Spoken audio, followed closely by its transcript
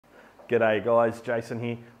G'day guys, Jason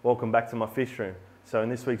here. Welcome back to my fish room. So in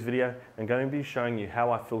this week's video, I'm going to be showing you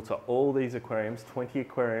how I filter all these aquariums, 20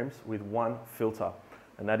 aquariums with one filter.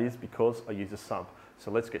 And that is because I use a sump.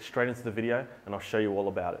 So let's get straight into the video and I'll show you all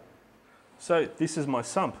about it. So this is my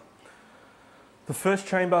sump. The first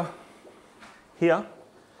chamber here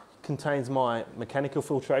contains my mechanical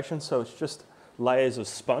filtration. So it's just layers of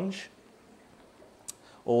sponge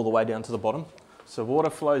all the way down to the bottom. So water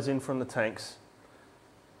flows in from the tanks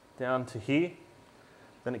down to here,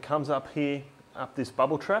 then it comes up here, up this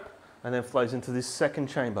bubble trap, and then flows into this second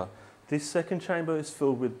chamber. This second chamber is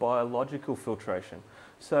filled with biological filtration.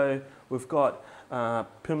 So we've got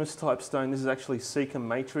pumice type stone. This is actually Cichlids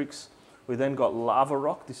matrix. We then got lava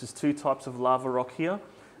rock. This is two types of lava rock here.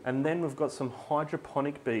 And then we've got some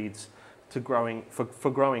hydroponic beads for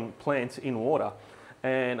growing plants in water.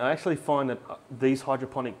 And I actually find that these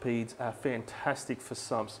hydroponic beads are fantastic for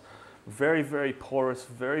sumps. Very, very porous,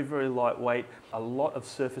 very, very lightweight, a lot of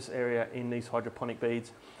surface area in these hydroponic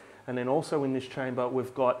beads. And then also in this chamber,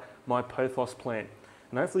 we've got my pothos plant.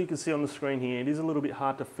 And hopefully you can see on the screen here, it is a little bit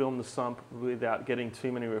hard to film the sump without getting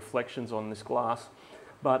too many reflections on this glass,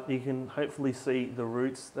 but you can hopefully see the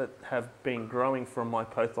roots that have been growing from my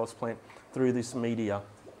pothos plant through this media.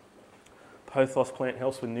 Pothos plant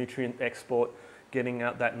helps with nutrient export, getting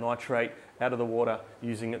out that nitrate out of the water,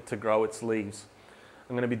 using it to grow its leaves.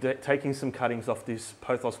 I'm going to be taking some cuttings off this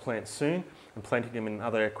pothos plant soon and planting them in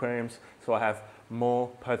other aquariums so I have more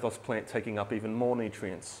pothos plant taking up even more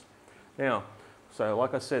nutrients. Now, so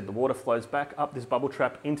like I said, the water flows back up this bubble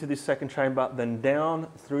trap into this second chamber, then down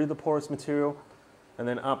through the porous material, and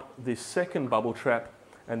then up this second bubble trap,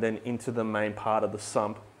 and then into the main part of the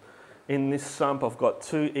sump. In this sump, I've got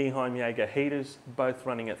two Eheim Jaeger heaters, both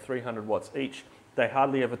running at 300 watts each. They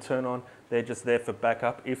hardly ever turn on, they're just there for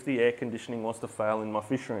backup if the air conditioning was to fail in my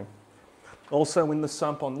fish room. Also in the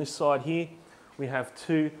sump on this side here, we have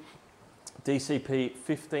two DCP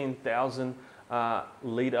 15,000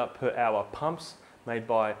 litre per hour pumps made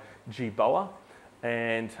by G-Boa,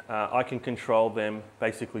 and I can control them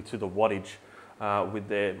basically to the wattage with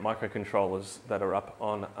their microcontrollers that are up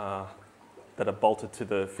on, that are bolted to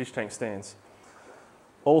the fish tank stands.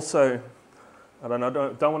 Also, I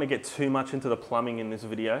don't want to get too much into the plumbing in this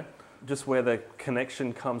video. Just where the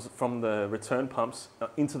connection comes from the return pumps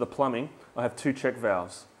into the plumbing, I have two check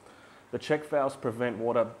valves. The check valves prevent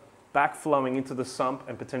water backflowing into the sump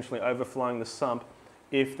and potentially overflowing the sump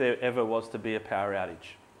if there ever was to be a power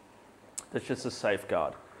outage. That's just a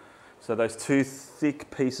safeguard. So those two thick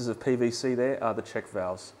pieces of PVC there are the check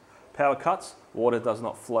valves. Power cuts, water does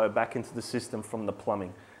not flow back into the system from the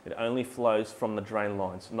plumbing. It only flows from the drain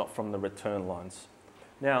lines, not from the return lines.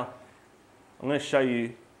 Now, I'm going to show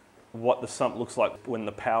you what the sump looks like when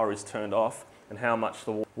the power is turned off and how much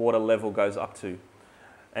the water level goes up to.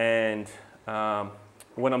 And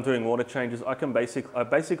when I'm doing water changes, I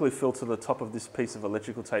basically fill to the top of this piece of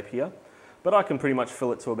electrical tape here, but I can pretty much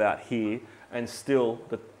fill it to about here, and still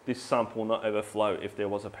this sump will not overflow if there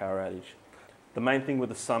was a power outage. The main thing with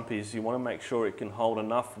the sump is you want to make sure it can hold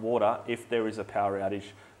enough water if there is a power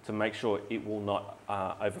outage to make sure it will not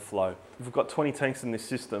overflow. If we've got 20 tanks in this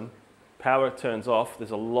system, power turns off,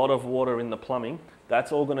 there's a lot of water in the plumbing,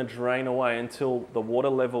 that's all going to drain away until the water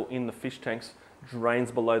level in the fish tanks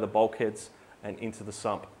drains below the bulkheads and into the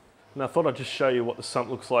sump. Now I thought I'd just show you what the sump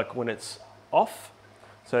looks like when it's off.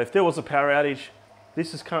 So if there was a power outage,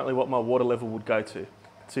 this is currently what my water level would go to.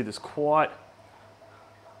 See, there's quite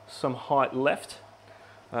some height left.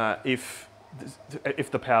 If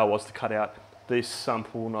the power was to cut out, this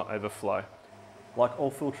sump will not overflow. Like all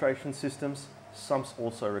filtration systems, sumps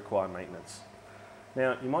also require maintenance.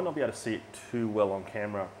 Now, you might not be able to see it too well on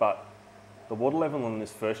camera, but the water level in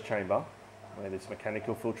this first chamber, where this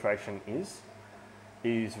mechanical filtration is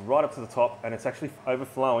right up to the top, and it's actually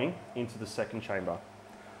overflowing into the second chamber,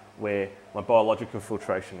 where my biological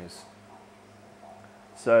filtration is.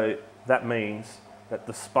 So that means that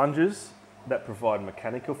the sponges that provide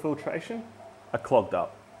mechanical filtration are clogged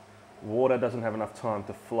up. Water doesn't have enough time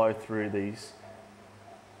to flow through these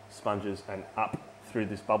sponges and up through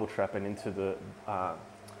this bubble trap and into the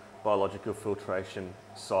biological filtration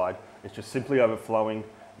side. It's just simply overflowing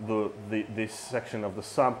this section of the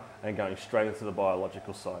sump and going straight into the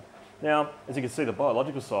biological side. Now, as you can see, the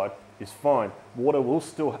biological side is fine. Water will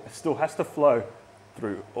still has to flow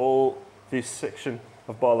through all this section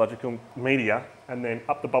of biological media and then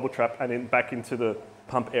up the bubble trap and then back into the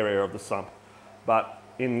pump area of the sump. But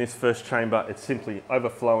in this first chamber, it's simply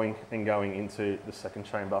overflowing and going into the second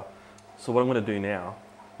chamber. So what I'm going to do now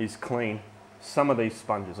is clean some of these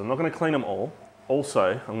sponges. I'm not going to clean them all.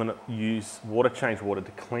 Also, I'm going to use change water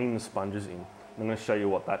to clean the sponges in. I'm going to show you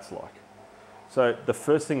what that's like. So the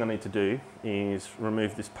first thing I need to do is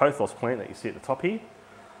remove this pothos plant that you see at the top here.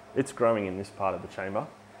 It's growing in this part of the chamber.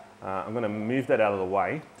 I'm going to move that out of the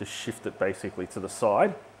way to shift it basically to the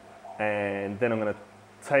side, and then I'm going to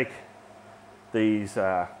take these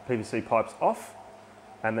PVC pipes off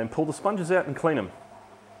and then pull the sponges out and clean them.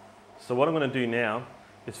 So what I'm going to do now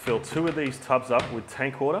is fill 2 of these tubs up with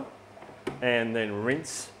tank water and then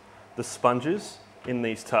rinse the sponges in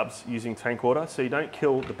these tubs using tank water so you don't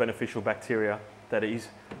kill the beneficial bacteria that is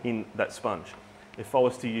in that sponge. If I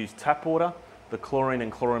was to use tap water, the chlorine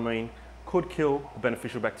and chloramine could kill the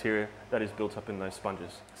beneficial bacteria that is built up in those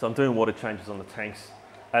sponges. So I'm doing water changes on the tanks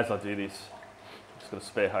as I do this. Just got a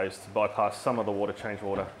spare hose to bypass some of the water change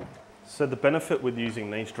water. So the benefit with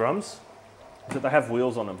using these drums is that they have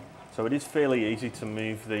wheels on them. So it is fairly easy to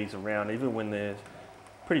move these around even when they're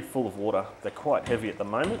pretty full of water. They're quite heavy at the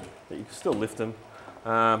moment, but you can still lift them.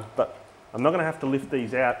 But I'm not going to have to lift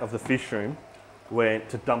these out of the fish room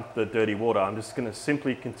to dump the dirty water. I'm just going to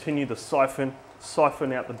simply continue the siphon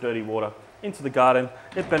out the dirty water into the garden.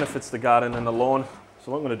 It benefits the garden and the lawn.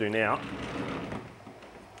 So what I'm going to do now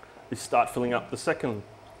is start filling up the second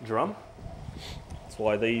drum. That's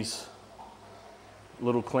why these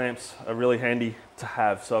little clamps are really handy to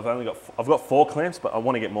have. So I've got 4 clamps, but I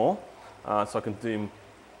want to get more, so I can do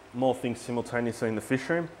more things simultaneously in the fish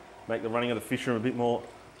room, make the running of the fish room a bit more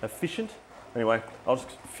efficient. Anyway, I'll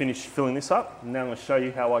just finish filling this up. Now I'm going to show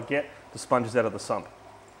you how I get the sponges out of the sump.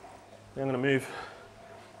 Now I'm going to move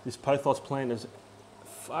this pothos plant as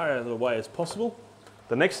far out of the way as possible.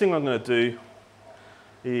 The next thing I'm going to do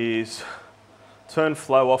is turn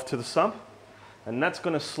flow off to the sump, and that's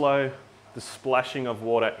going to slow the splashing of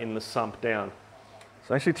water in the sump down.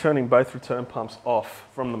 So actually turning both return pumps off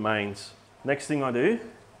from the mains. Next thing I do,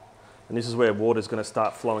 and this is where water is going to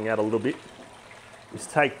start flowing out a little bit, is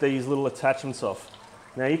take these little attachments off.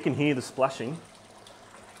 Now you can hear the splashing.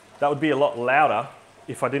 That would be a lot louder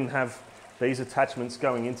if I didn't have these attachments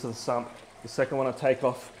going into the sump. The second one I take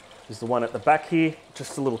off is the one at the back here,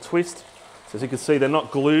 just a little twist. So as you can see, they're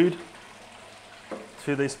not glued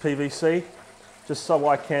to this PVC, just so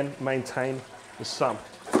I can maintain the sump.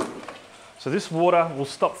 So this water will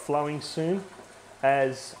stop flowing soon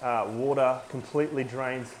as water completely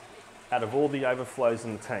drains out of all the overflows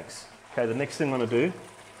in the tanks. Okay, the next thing I'm going to do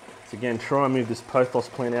is again try and move this pothos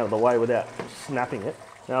plant out of the way without snapping it.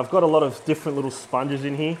 Now I've got a lot of different little sponges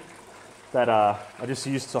in here that I just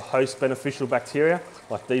use to host beneficial bacteria,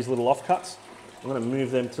 like these little offcuts. I'm going to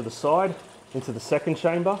move them to the side into the second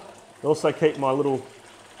chamber. I also keep my little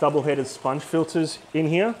double-headed sponge filters in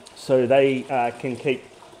here so they can keep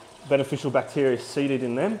beneficial bacteria seated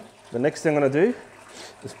in them. The next thing I'm going to do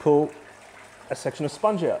is pull a section of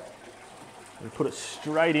sponge out and put it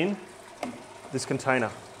straight in this container.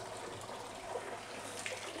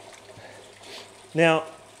 Now,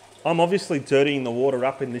 I'm obviously dirtying the water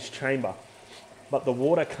up in this chamber, but the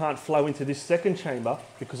water can't flow into this second chamber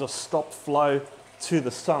because I've stopped flow to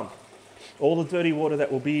the sump. All the dirty water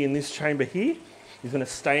that will be in this chamber here is going to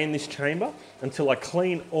stay in this chamber until I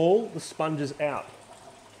clean all the sponges out.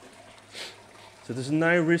 So there's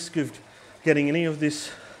no risk of getting any of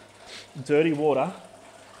this dirty water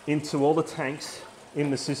into all the tanks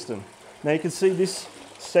in the system. Now you can see this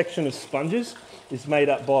section of sponges is made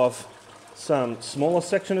up of some smaller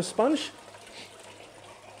section of sponge.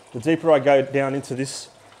 The deeper I go down into this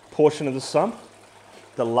portion of the sump,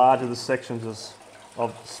 the larger the sections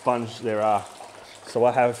of sponge there are. So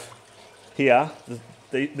I have here,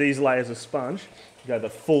 these layers of sponge go the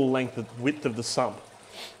full width of the sump.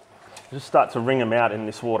 Just start to wring them out in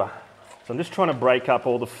this water. So I'm just trying to break up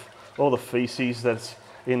all the feces that's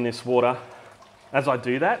in this water. As I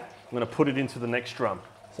do that, I'm going to put it into the next drum.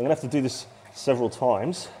 So I'm going to have to do this several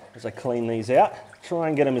times as I clean these out. Try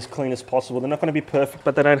and get them as clean as possible. They're not going to be perfect,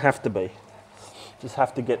 but they don't have to be. Just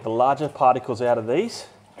have to get the larger particles out of these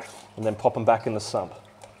and then pop them back in the sump.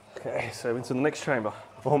 Okay, so into the next chamber.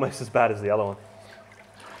 Almost as bad as the other one.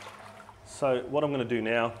 So what I'm going to do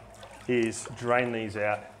now is drain these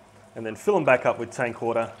out and then fill them back up with tank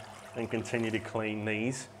water and continue to clean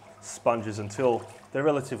these sponges until they're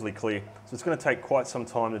relatively clear. So it's going to take quite some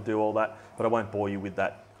time to do all that, but I won't bore you with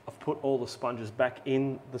that. I've put all the sponges back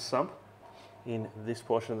in the sump, in this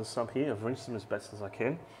portion of the sump here. I've rinsed them as best as I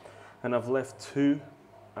can, and I've left 2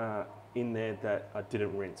 in there that I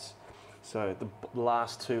didn't rinse. So the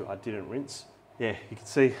last 2 I didn't rinse. Yeah, you can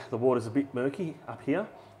see the water's a bit murky up here.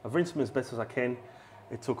 I've rinsed them as best as I can.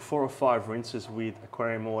 It took 4 or 5 rinses with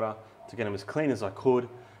aquarium water to get them as clean as I could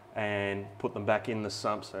and put them back in the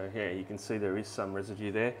sump. So yeah, you can see there is some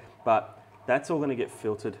residue there, but that's all going to get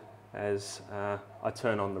filtered as I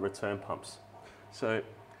turn on the return pumps. So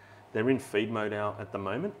They're in feed mode now at the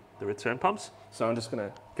moment, the return pumps. So I'm just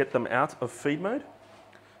gonna get them out of feed mode,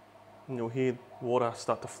 and you'll hear water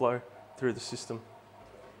start to flow through the system.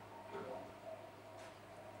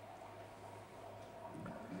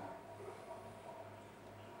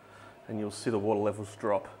 And you'll see the water levels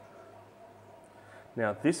drop.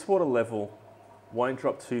 Now this water level won't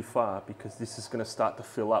drop too far because this is going to start to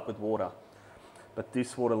fill up with water, but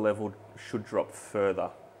this water level should drop further.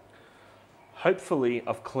 Hopefully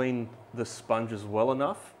I've cleaned the sponges well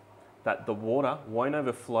enough that the water won't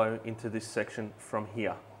overflow into this section from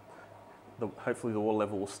here. Hopefully the water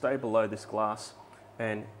level will stay below this glass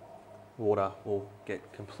and water will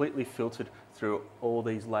get completely filtered through all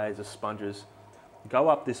these layers of sponges, go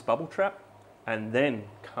up this bubble trap, and then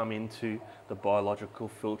come into the biological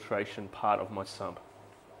filtration part of my sump.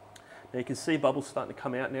 Now you can see bubbles starting to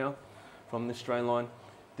come out now from this drain line.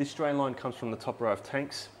 This drain line comes from the top row of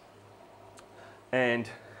tanks, and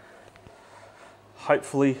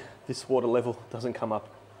hopefully this water level doesn't come up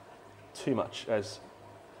too much as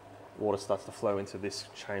water starts to flow into this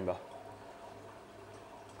chamber.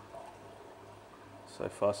 So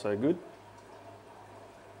far so good.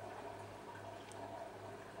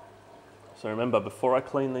 So remember, before I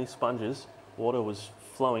cleaned these sponges, water was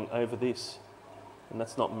flowing over this, and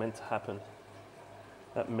that's not meant to happen.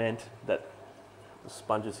 That meant that the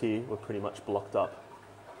sponges here were pretty much blocked up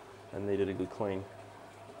and needed a good clean.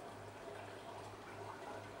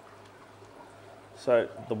 So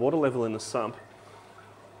the water level in the sump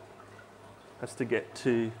has to get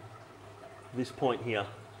to this point here,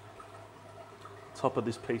 top of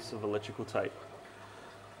this piece of electrical tape.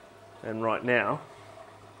 And right now,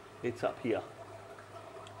 it's up here.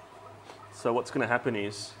 So what's going to happen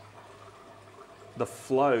is the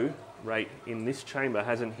flow rate in this chamber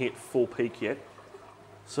hasn't hit full peak yet.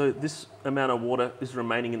 So this amount of water is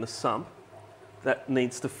remaining in the sump that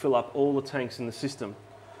needs to fill up all the tanks in the system.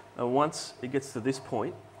 And once it gets to this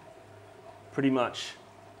point, pretty much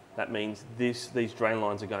that means these drain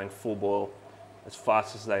lines are going full boil as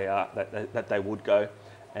fast as they are, that they would go.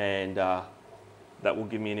 And that will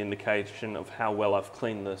give me an indication of how well I've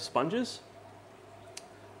cleaned the sponges,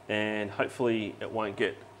 and hopefully it won't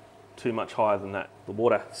get too much higher than that. The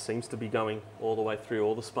water seems to be going all the way through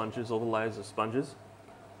all the sponges, all the layers of sponges,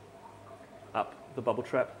 up the bubble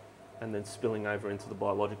trap, and then spilling over into the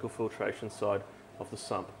biological filtration side of the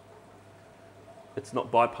sump. It's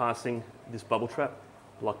not bypassing this bubble trap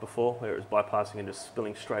like before, where it was bypassing and just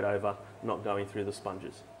spilling straight over, not going through the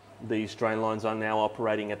sponges. These drain lines are now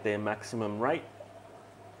operating at their maximum rate.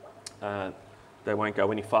 They won't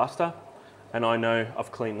go any faster, and I know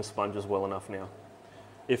I've cleaned the sponges well enough now.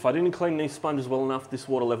 If I didn't clean these sponges well enough, this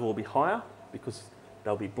water level will be higher because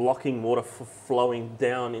they'll be blocking water flowing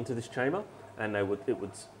down into this chamber, and it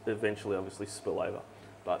would eventually obviously spill over.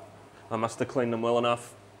 But I must have cleaned them well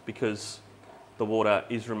enough because the water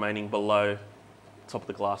is remaining below the top of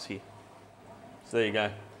the glass here. So there you go,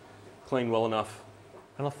 cleaned well enough.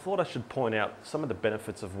 And I thought I should point out some of the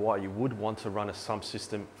benefits of why you would want to run a sump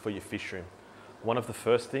system for your fish room. One of the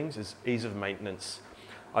first things is ease of maintenance.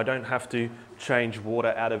 I don't have to change water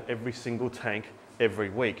out of every single tank every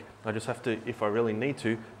week. I just have to, if I really need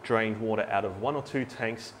to, drain water out of 1 or 2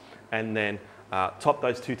 tanks and then top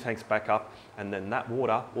those 2 tanks back up, and then that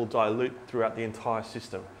water will dilute throughout the entire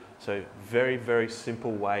system. So very, very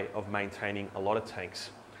simple way of maintaining a lot of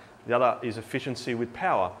tanks. The other is efficiency with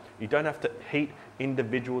power. You don't have to heat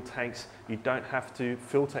individual tanks. You don't have to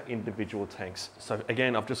filter individual tanks. So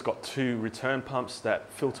again, I've just got 2 return pumps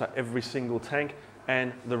that filter every single tank,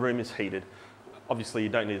 and the room is heated. Obviously you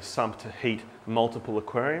don't need a sump to heat multiple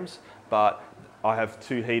aquariums, but I have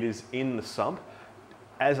 2 heaters in the sump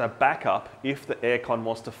as a backup if the aircon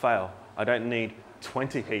was to fail. I don't need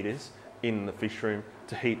 20 heaters in the fish room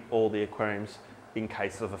to heat all the aquariums in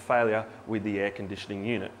case of a failure with the air conditioning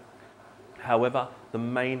unit. However, the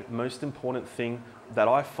most important thing that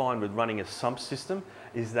I find with running a sump system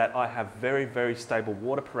is that I have very, very stable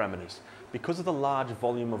water parameters. Because of the large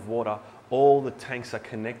volume of water, all the tanks are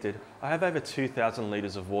connected. I have over 2,000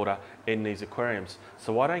 litres of water in these aquariums.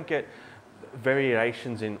 So I don't get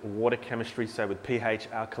variations in water chemistry, say with pH,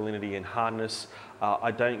 alkalinity and hardness. I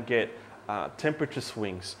don't get temperature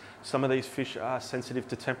swings. Some of these fish are sensitive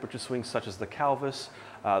to temperature swings, such as the calvus.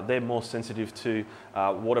 They're more sensitive to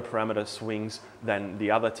water parameter swings than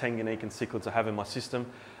the other Tanganyikan cichlids I have in my system.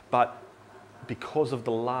 But because of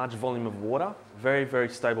the large volume of water, very, very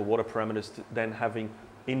stable water parameters, than having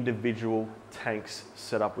individual tanks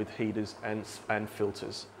set up with heaters and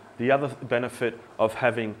filters. The other benefit of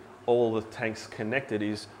having all the tanks connected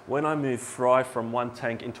is when I move fry from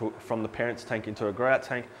from the parent's tank into a grow out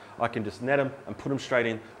tank, I can just net them and put them straight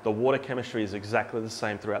in. The water chemistry is exactly the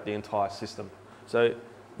same throughout the entire system. So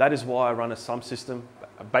that is why I run a sump system,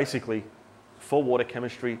 basically for water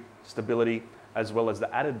chemistry, stability, as well as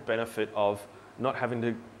the added benefit of not having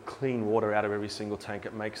to clean water out of every single tank.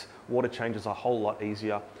 It makes water changes a whole lot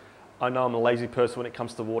easier. I know I'm a lazy person when it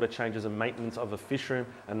comes to water changes and maintenance of a fish room,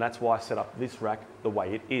 and that's why I set up this rack the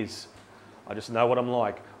way it is. I just know what I'm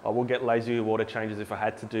like. I will get lazy with water changes. If I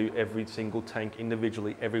had to do every single tank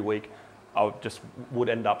individually every week, I just would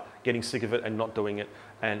end up getting sick of it and not doing it,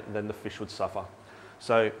 and then the fish would suffer.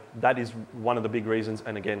 So that is one of the big reasons,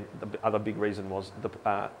 and again, the other big reason was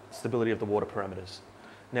the stability of the water parameters.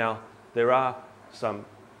 Now, there are some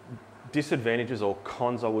disadvantages or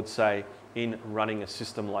cons, I would say, in running a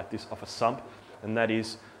system like this off a sump, and that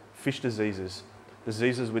is fish diseases.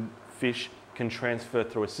 Diseases with fish can transfer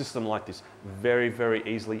through a system like this very, very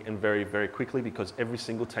easily and very, very quickly because every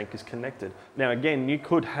single tank is connected. Now again, you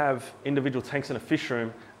could have individual tanks in a fish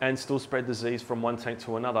room and still spread disease from one tank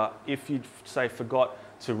to another if you, say, forgot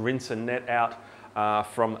to rinse a net out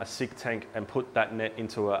from a sick tank and put that net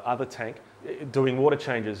into another tank. Doing water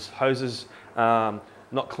changes, hoses,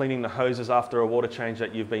 not cleaning the hoses after a water change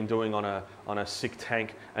that you've been doing on a sick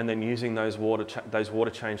tank, and then using those water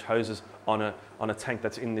change hoses on a tank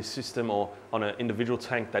that's in this system or on an individual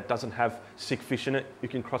tank that doesn't have sick fish in it, you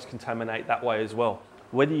can cross-contaminate that way as well.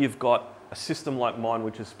 Whether you've got a system like mine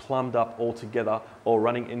which is plumbed up all together or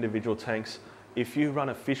running individual tanks, if you run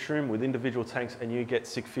a fish room with individual tanks and you get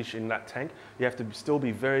sick fish in that tank, you have to still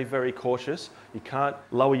be very, very cautious. You can't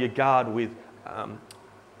lower your guard with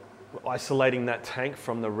isolating that tank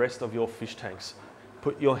from the rest of your fish tanks.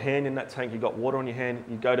 Put your hand in that tank, you've got water on your hand,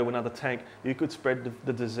 you go to another tank, you could spread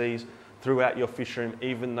the disease throughout your fish room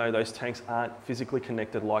even though those tanks aren't physically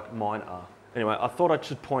connected like mine are. Anyway, I thought I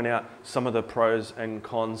should point out some of the pros and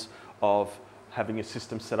cons of having a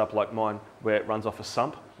system set up like mine where it runs off a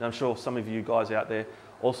sump. And I'm sure some of you guys out there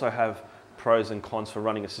also have pros and cons for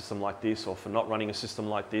running a system like this or for not running a system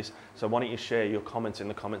like this. So why don't you share your comments in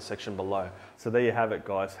the comment section below. So there you have it,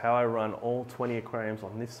 guys, how I run all 20 aquariums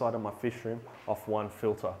on this side of my fish room off one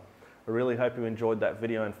filter. I really hope you enjoyed that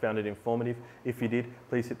video and found it informative. If you did,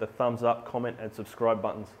 please hit the thumbs up, comment and subscribe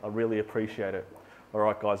buttons. I really appreciate it. All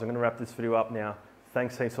right, guys, I'm going to wrap this video up now.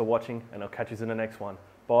 Thanks heaps for watching, and I'll catch you in the next one.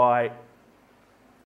 Bye.